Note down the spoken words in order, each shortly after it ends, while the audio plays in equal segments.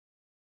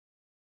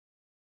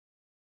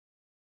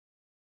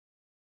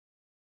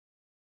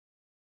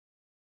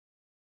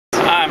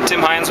Tim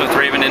Heins with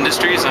Raven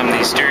Industries. I'm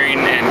the steering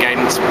and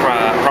guidance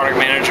product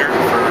manager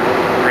for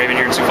Raven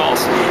here in Sioux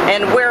Falls.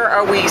 And where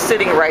are we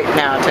sitting right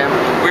now, Tim?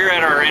 We're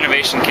at our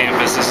innovation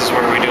campus. This is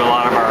where we do a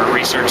lot of our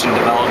research and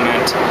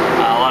development,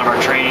 a lot of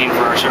our training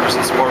for our service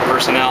and support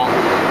personnel.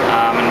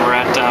 And we're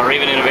at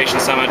Raven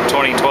Innovation Summit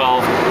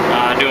 2012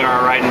 doing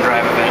our ride and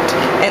drive event.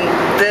 And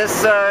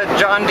this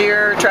John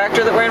Deere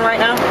tractor that we're in right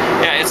now?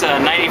 Yeah, it's a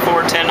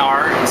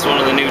 9410R. It's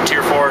one of the new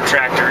Tier 4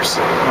 tractors.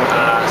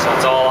 So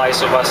it's all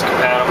ISOBUS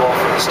compatible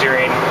for the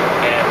steering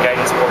and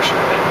guidance portion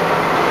of it.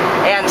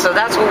 And so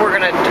that's what we're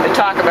going to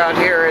talk about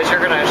here, is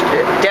you're going to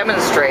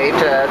demonstrate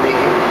the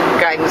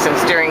guidance and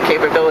steering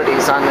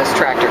capabilities on this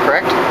tractor,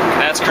 correct?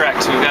 That's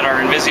correct. We've got our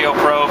Invisio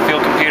Pro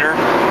field computer,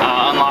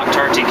 unlocked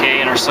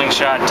RTK, and our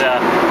Slingshot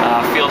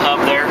field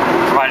hub there,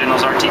 providing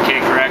those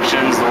RTK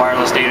corrections, the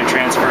wireless data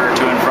transfer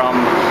to and from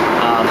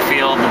the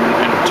field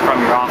and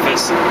from your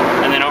office.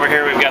 And then over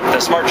here we've got the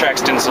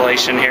SmartTrax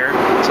installation here.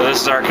 So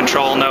this is our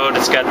control node.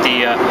 It's got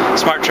the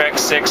SmartTrax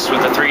 6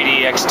 with the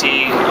 3D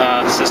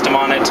XT system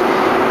on it.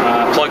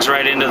 Plugs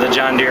right into the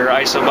John Deere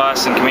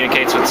ISOBUS and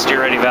communicates with the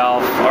steer-ready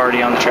valve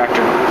already on the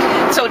tractor.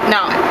 So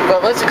now,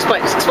 well, let's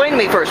explain. Explain to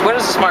me first, what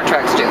does the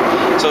SmartTrax do?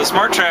 So the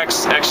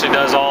SmartTrax actually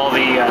does all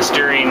the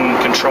steering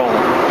control.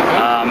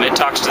 It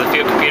talks to the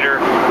field computer,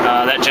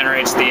 that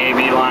generates the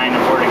AB line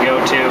of where to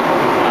go to.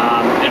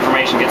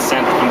 Information gets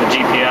sent from the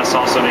GPS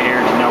also to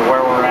here to know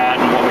where we're at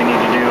and what we need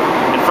to do.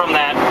 And from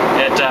that,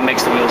 it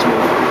makes the wheels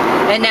move.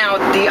 And now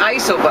the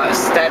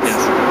ISOBUS, that's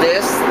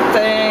this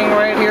thing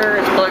right here,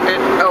 it's plugged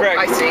in? Oh, correct.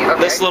 I see, okay.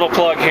 This little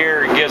plug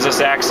here gives us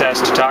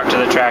access to talk to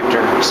the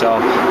tractor. So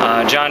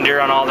John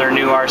Deere on all their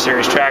new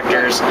R-Series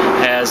tractors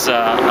has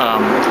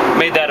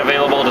made that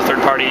available to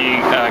third-party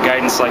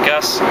guidance like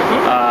us.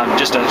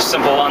 Just a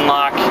simple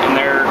unlock in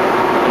their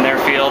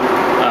field.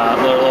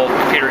 The little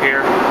computer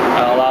here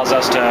allows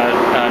us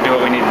to do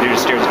what we need to do to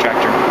steer the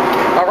tractor.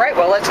 All right,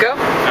 well, let's go.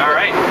 All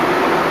right.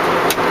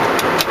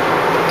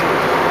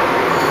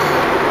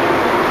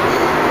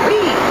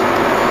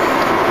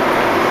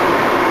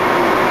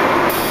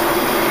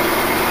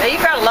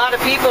 A lot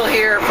of people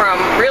here from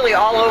really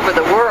all over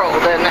the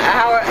world, and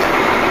how,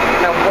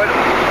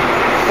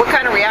 what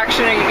kind of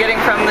reaction are you getting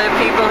from the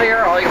people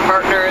here, all your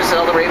partners,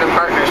 all the Raven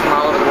partners from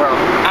all over the world?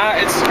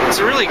 It's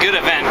a really good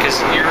event,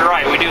 because you're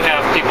right, we do have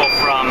people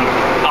from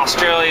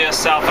Australia,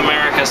 South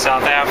America,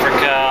 South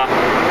Africa,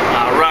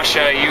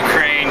 Russia,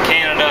 Ukraine,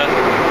 Canada,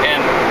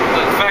 and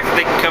the fact that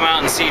they can come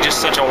out and see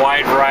just such a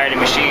wide variety of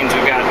machines.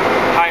 We've got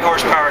high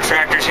horsepower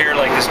tractors here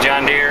like this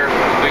John Deere.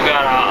 We've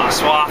got a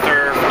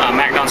swather, a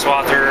MacDon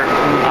swather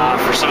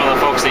for some of the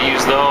folks that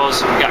use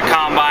those. We've got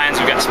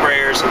combines, we've got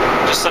sprayers,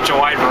 just such a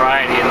wide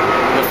variety. And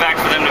the fact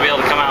for them to be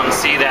able to come out and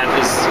see that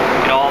is,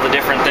 all the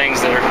different things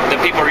that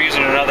people are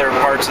using in other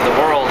parts of the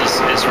world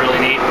is really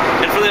neat.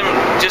 And for them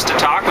just to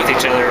talk with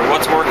each other,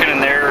 what's working in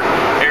their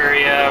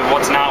area,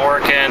 what's not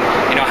working,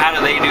 how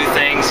do they do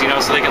things,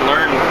 so they can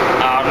learn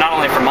not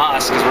only from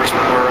us, because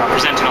we're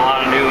presenting a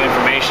lot of new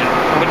information,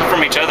 but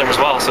from each other as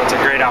well. So it's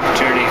a great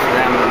opportunity for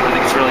them, and I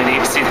think it's really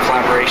neat to see the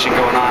collaboration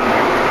going on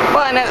there.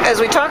 Well, and as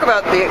we talk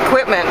about the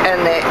equipment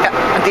and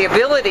the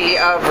ability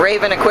of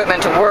Raven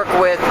equipment to work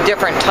with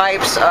different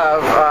types of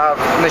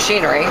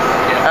machinery,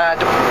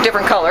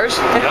 different colors,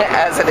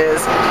 as it is,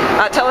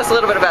 tell us a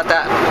little bit about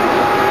that.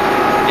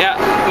 Yeah,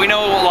 we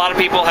know a lot of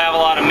people have a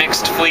lot of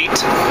mixed fleet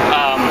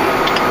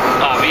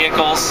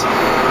vehicles.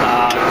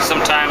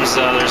 Sometimes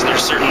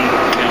there's certain,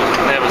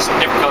 they have a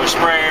different color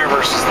sprayer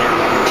versus their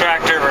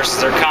tractor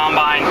versus their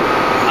combine,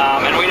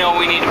 and we know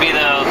we need to be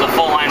the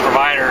full line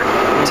provider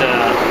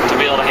to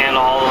be able to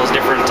handle all those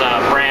different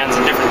brands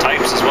and different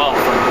types as well,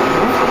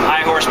 from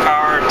high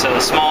horsepower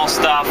to small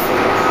stuff,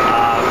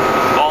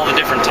 all the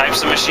different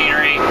types of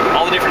machinery,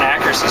 all the different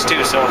accuracies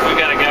too. So if we've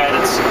got a guy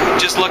that's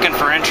just looking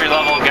for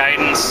entry-level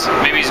guidance,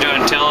 maybe he's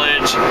doing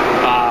tillage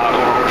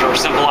or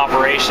simple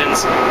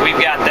operations, we've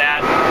got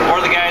that. Or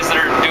the guys that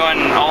are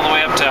doing all the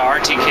way up to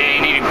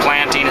RTK, needing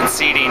planting and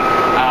seeding,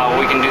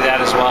 we can do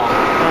that as well.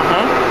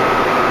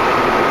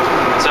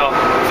 So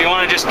if you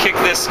want to just kick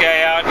this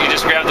guy out, you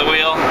just grab the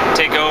wheel,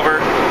 take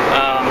over.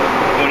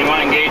 When you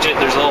want to engage it,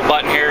 there's a little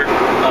button here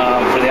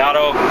for the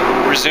auto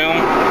resume.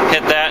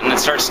 Hit that and it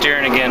starts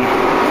steering again.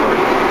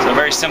 So a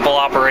very simple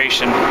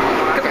operation.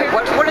 Okay,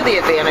 what are the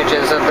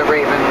advantages of the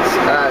Raven's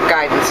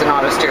guidance and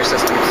auto steer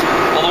systems?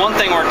 Well, the one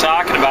thing we're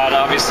talking about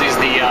obviously is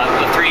the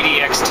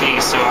 3D XT,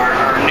 so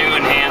our new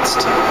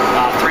enhanced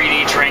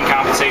 3D terrain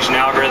compensation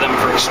algorithm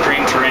for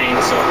extreme terrain.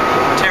 So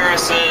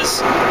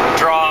terraces,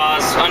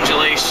 draws,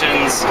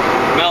 undulations,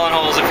 melon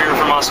holes if you're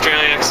from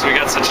Australia, because we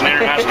got such an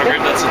international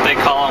group, that's what they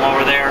call them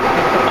over there.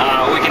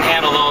 We can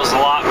handle those a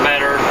lot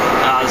better.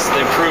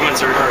 The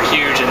improvements are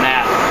huge in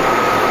that.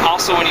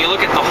 Also, when you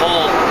look at the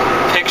whole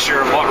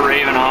picture of what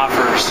Raven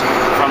offers,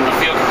 from the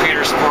field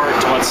computer support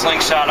to what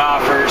Slingshot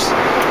offers,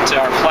 to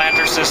our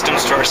planter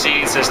systems, to our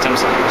seeding systems,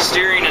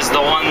 steering is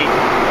the one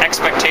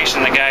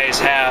expectation that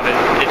guys have.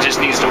 It just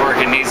needs to work,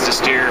 it needs to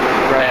steer,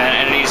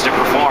 and it needs to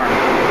perform.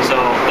 So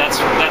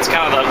that's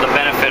kind of the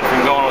benefit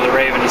from going with the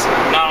Raven, is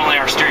not only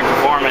our steering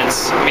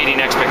performance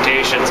meeting expectations,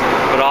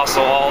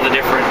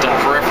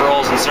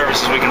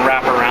 we can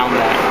wrap